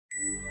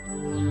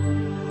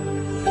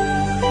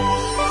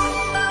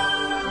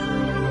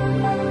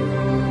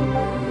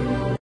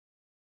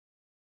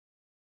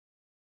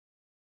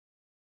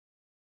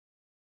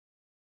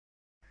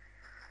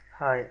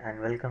Hi and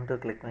welcome to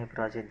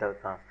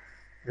clickmyproject.com.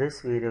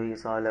 This video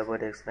is all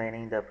about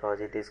explaining the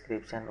project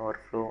description,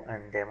 workflow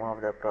and demo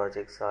of the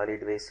project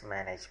solid waste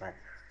management.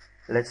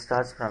 Let's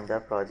start from the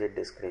project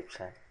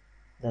description.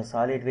 The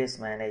solid waste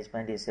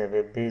management is a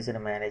web-based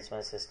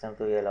management system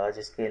to a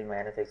large-scale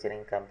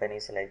manufacturing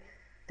companies like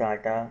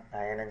Tata,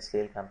 iron and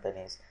steel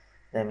companies.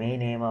 The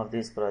main aim of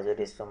this project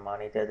is to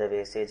monitor the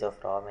wastage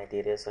of raw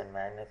materials when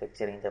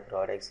manufacturing the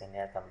products in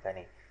a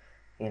company,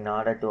 in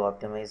order to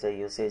optimize the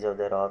usage of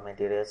the raw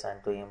materials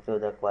and to improve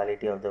the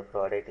quality of the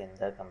product in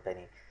the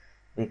company.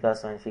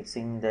 Because when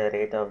fixing the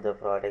rate of the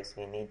products,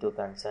 we need to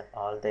consider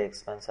all the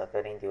expense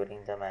occurring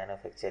during the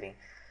manufacturing,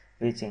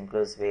 which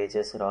includes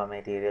wages, raw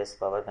materials,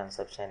 power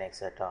consumption,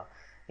 etc.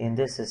 In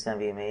this system,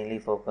 we mainly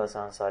focus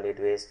on solid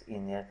waste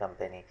in a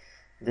company.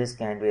 This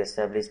can be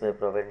established by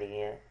providing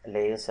a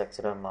layer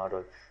structural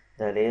model.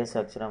 The layer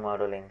structural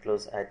model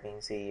includes admin,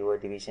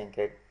 CEO, division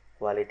head,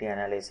 quality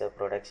analyzer,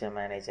 production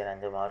manager,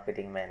 and the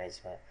marketing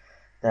management.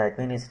 The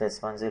admin is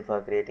responsible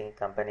for creating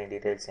company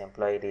details,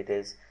 employee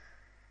details,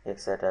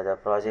 etc. The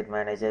project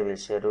manager will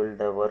schedule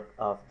the work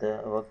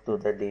to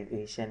the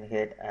division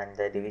head, and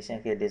the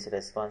division head is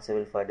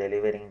responsible for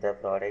delivering the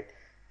product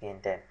in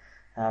time.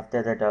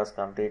 After the task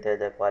completed,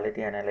 the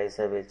quality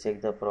analyzer will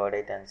check the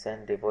product and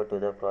send report to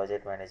the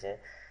project manager,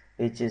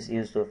 which is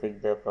used to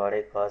fix the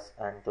product cost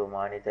and to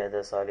monitor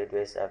the solid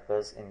waste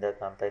occurs in the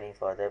company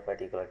for the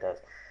particular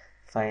task.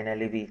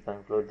 Finally, we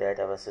conclude that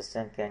our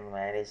system can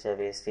manage the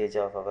wastage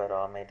of our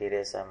raw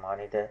materials and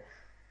monitor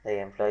the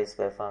employees'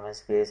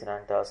 performance based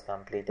on tasks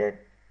completed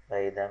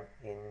by them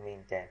in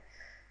meantime.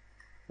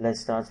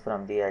 Let's start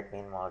from the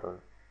admin model.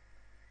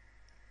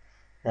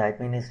 The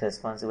admin is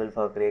responsible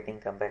for creating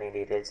company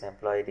details,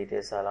 employee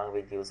details along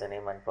with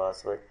username and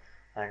password,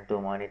 and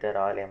to monitor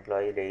all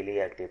employee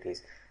daily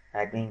activities.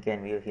 Admin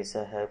can view his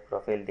or her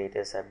profile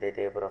details, update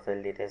their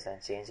profile details,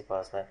 and change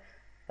password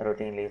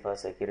routinely for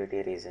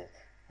security reasons.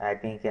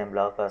 Admin can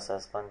block or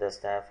suspend the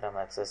staff from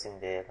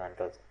accessing their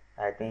controls.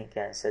 Admin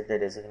can set the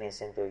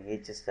designation to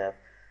each staff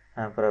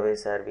and provide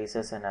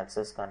services and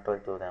access control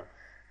to them.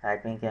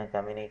 Admin can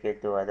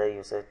communicate to other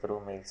users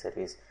through mail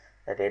service.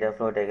 The data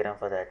flow diagram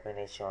for the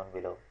admin is shown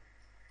below.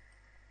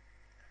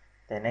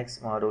 The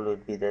next module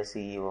would be the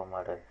CEO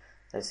model.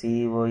 The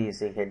CEO is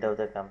the head of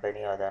the company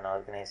or an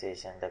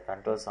organization. The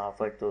controls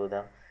offered to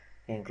them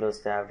include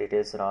staff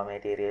details, raw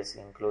materials,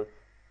 include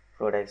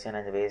production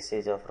and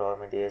wastage of raw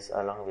materials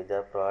along with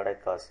the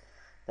product cost.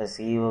 The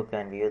CEO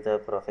can view the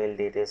profile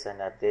details and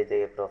update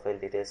their profile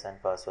details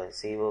and password.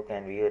 CEO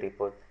can view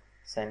report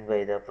sent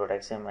by the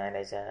production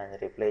manager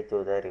and reply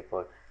to the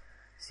report.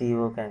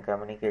 CEO can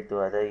communicate to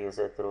other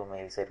users through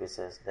mail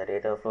services. The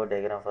data flow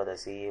diagram for the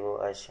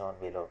CEO is shown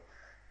below.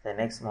 The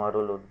next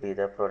module would be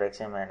the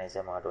production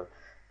manager module.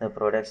 The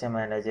production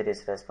manager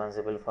is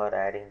responsible for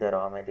adding the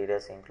raw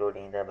materials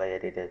including the buyer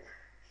details.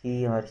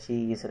 He or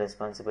she is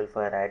responsible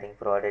for adding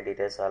product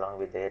details along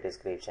with their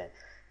description.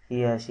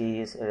 He or she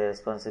is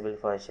responsible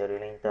for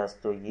scheduling tasks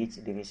to each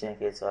division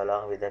heads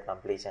along with the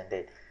completion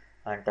date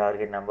and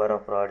target number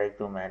of products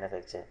to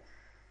manufacture.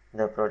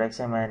 The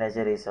production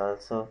manager is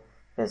also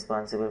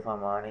responsible for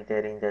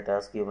monitoring the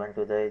task given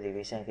to the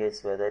division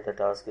heads whether the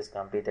task is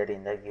completed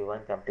in the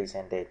given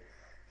completion date.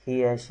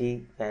 He or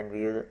she can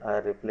view or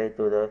reply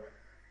to the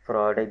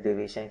product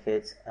division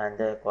heads and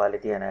the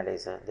quality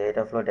analyzer. The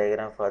data flow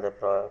diagram for the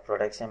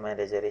production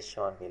manager is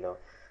shown below.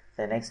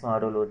 The next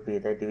module would be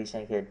the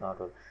division head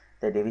module.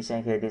 The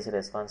division head is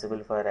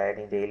responsible for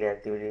adding daily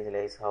activities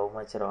like how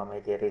much raw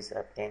material is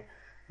obtained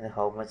and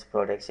how much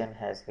production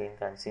has been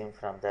consumed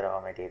from the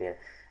raw material.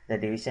 The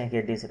division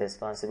head is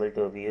responsible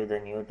to view the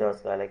new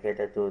tasks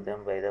allocated to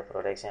them by the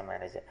production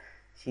manager.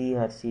 He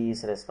or she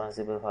is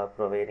responsible for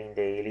providing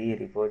daily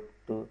report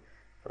to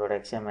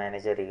production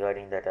manager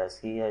regarding the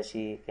task. He or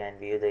she can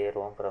view their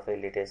own profile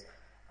details,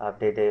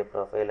 update their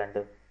profile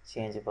and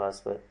change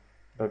password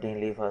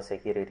routinely for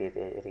security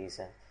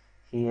reasons.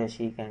 He or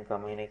she can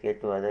communicate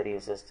to other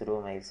users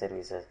through mail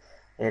services.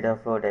 Data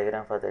flow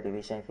diagram for the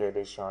division head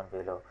is shown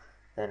below.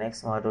 The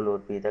next module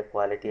would be the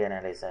quality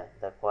analyzer.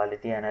 The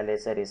quality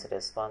analyzer is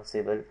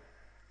responsible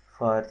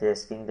for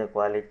testing the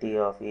quality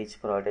of each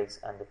product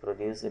and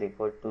produce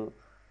report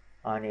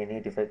on any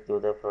defect to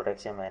the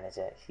production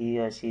manager. He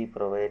or she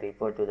provide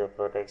report to the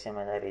production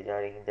manager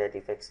regarding the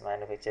defects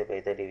manufactured by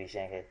the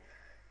division head.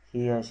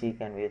 He or she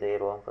can view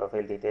their own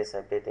profile details,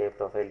 update their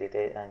profile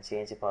details, and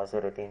change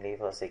password routinely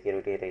for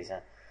security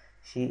reasons.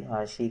 She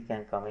or she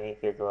can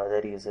communicate to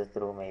other users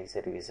through mail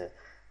services.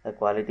 The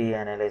quality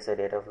analyzer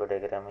data flow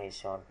diagram is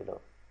shown below.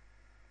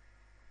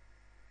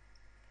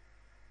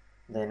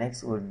 The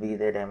next would be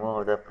the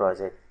demo of the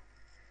project.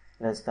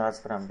 Let's start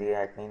from the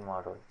admin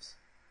modules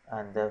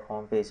and the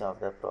home page of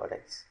the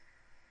products.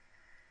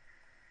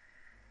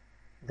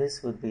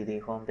 This would be the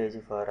home page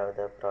for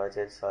the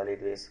project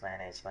solid waste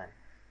management.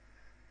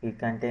 It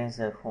contains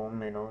the home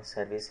menu,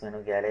 service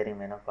menu, gallery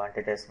menu,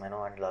 contact us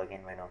menu, and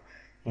login menu.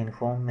 In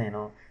home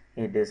menu,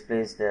 it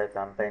displays the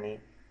company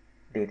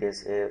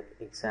details,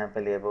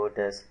 example about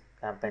us,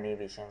 company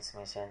visions,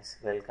 missions,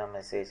 welcome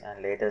message,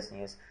 and latest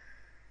news.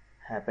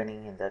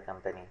 happening in the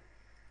company.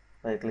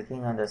 By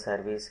clicking on the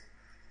service,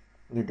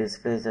 it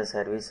displays the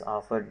service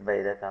offered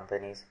by the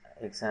companies,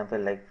 example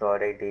like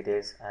product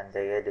details and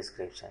their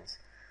descriptions.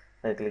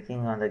 By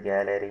clicking on the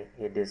gallery,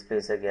 it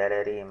displays the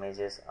gallery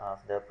images of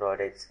the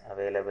products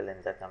available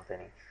in the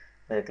company.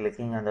 By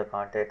clicking on the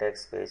contact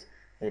us page,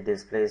 it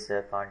displays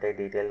the contact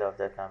detail of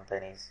the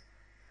companies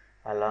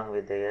along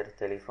with their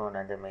telephone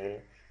and the mail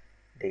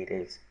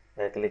details.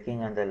 By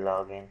clicking on the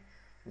login,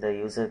 the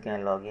user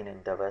can log in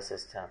into our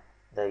system.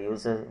 The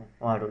user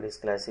module is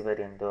classified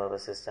into our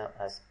system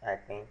as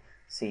admin,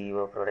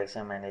 CEO,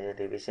 production manager,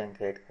 division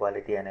head,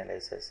 quality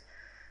analysis.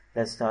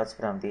 Let's start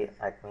from the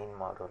admin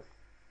module.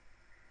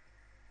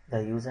 The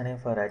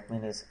username for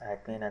admin is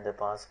admin and the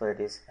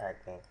password is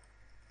admin.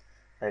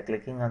 By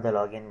clicking on the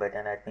login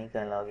button, admin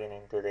can log in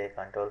into their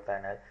control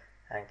panel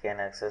and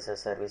can access the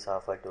service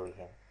offered to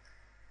him.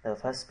 The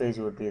first page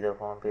would be the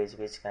home page,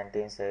 which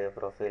contains their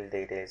profile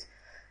details.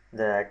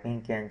 The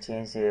admin can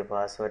change their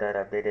password or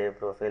update their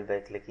profile by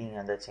clicking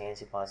on the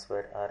change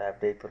password or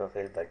update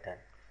profile button.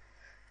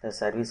 The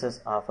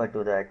services offered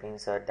to the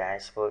admins are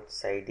dashboard,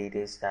 site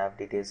details, staff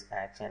details,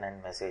 action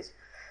and message.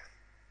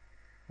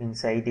 In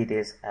site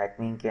details,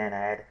 admin can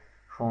add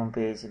home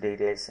page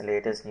details,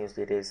 latest news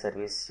details,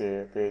 service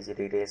page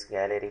details,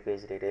 gallery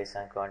page details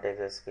and contact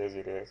us page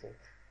details,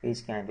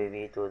 which can be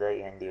viewed to the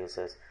end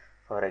users.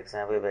 For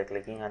example, by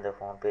clicking on the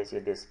home page,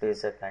 it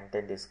displays the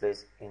content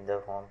displays in the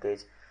home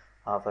page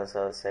of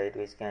a site,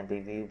 which can be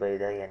viewed by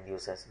the end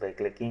users. By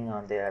clicking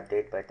on the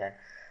update button,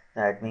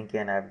 the admin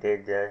can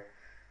update the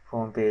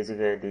home page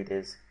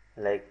details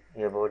like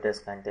about us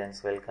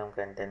contents, welcome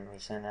content,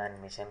 mission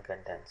and mission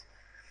contents.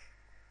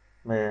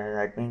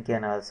 The admin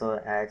can also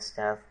add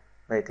staff.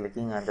 By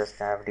clicking on the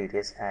staff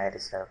details, add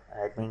staff.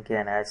 Admin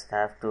can add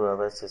staff to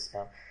our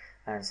system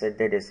and set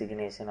the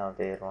designation of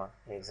their own.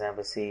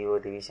 Example,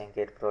 CEO, division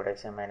head,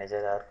 production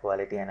manager or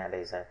quality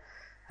analyzer.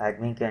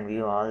 Admin can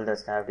view all the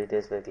staff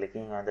details by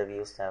clicking on the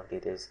view staff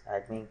details.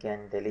 Admin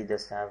can delete the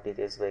staff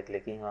details by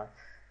clicking on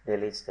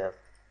delete staff.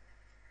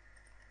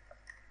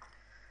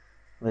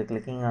 By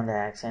clicking on the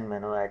action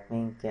menu,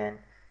 admin can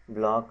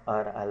block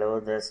or allow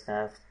the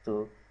staff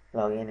to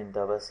log in into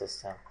our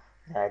system.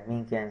 The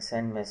admin can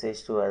send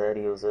message to other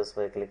users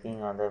by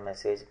clicking on the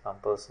message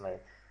compose mail.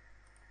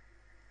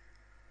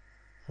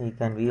 He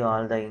can view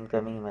all the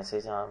incoming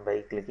message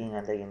by clicking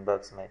on the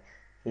inbox mail.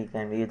 He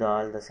can view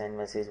all the send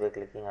message by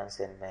clicking on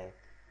send mail.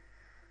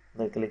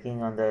 By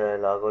clicking on the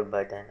logout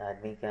button,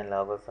 admin can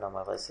log out from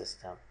our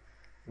system.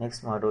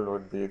 Next module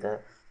would be the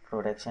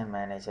production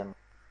manager.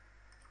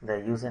 The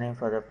username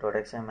for the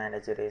production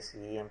manager is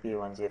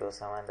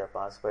EMP107. The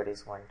password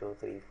is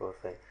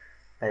 12345.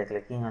 By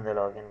clicking on the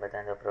login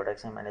button, the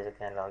production manager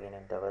can log in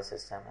into our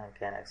system and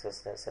can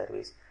access the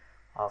service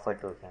offered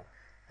to him.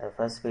 The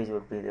first page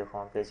would be the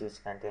home page,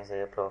 which contains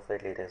their profile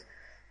details.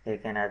 They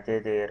can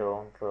update their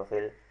own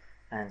profile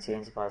and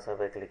change password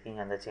by clicking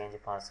on the change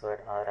password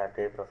or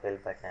update profile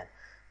button.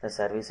 The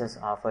services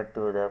offered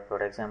to the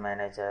production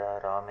manager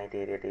are raw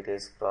material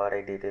details,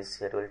 product details,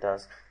 schedule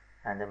tasks,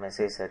 and the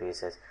message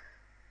services.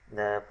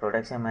 The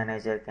production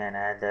manager can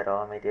add the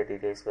raw material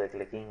details by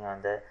clicking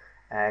on the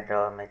add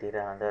raw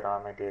material on the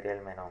raw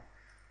material menu.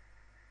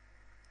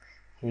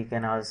 He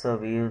can also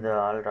view the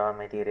all raw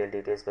material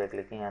details by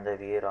clicking on the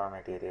view raw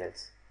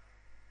materials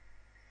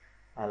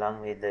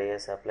along with their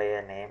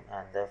supplier name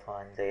and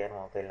their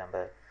mobile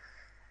number.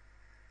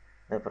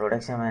 The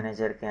production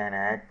manager can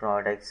add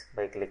products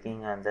by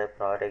clicking on the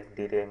product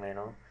detail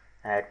menu,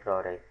 add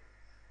product.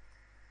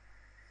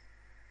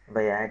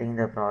 By adding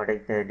the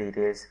product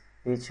details,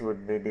 which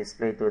would be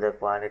displayed to the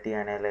quality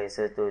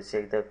analyzer to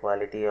check the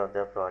quality of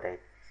the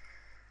product.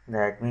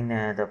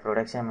 The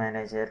production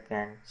manager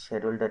can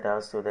schedule the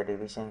task to the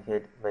division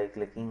head by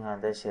clicking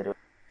on the schedule.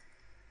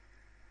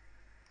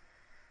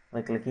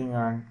 By clicking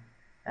on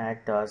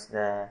add task,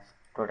 the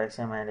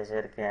production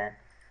manager can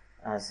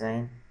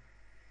assign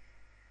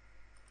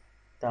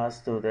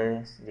tasks to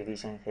the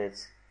division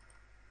heads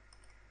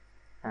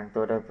and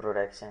total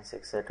productions,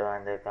 etc.,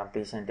 and the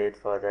completion date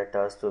for the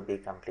task to be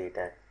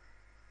completed.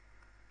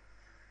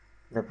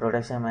 The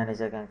production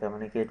manager can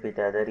communicate with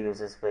other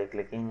users by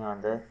clicking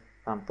on the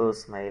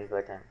compose mail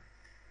button.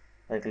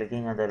 By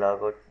clicking on the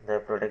logout, the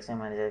production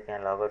manager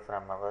can log out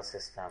from our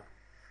system.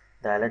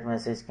 The alert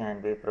message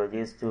can be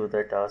produced to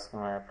the task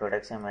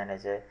production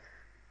manager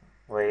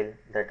while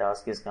the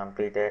task is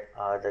completed,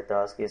 or the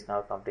task is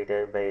now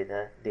completed by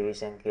the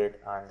division head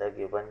on the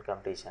given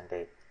completion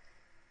date.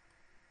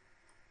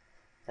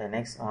 The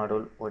next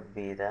module would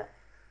be the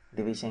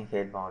division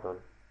head module.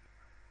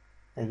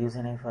 The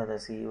username for the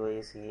CEO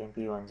is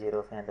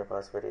EMP105 and the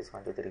password is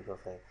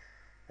 12345.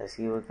 The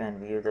CEO can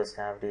view the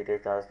staff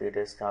details, task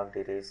details, stock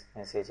details,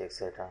 message,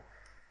 etc.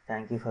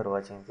 Thank you for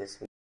watching this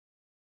video.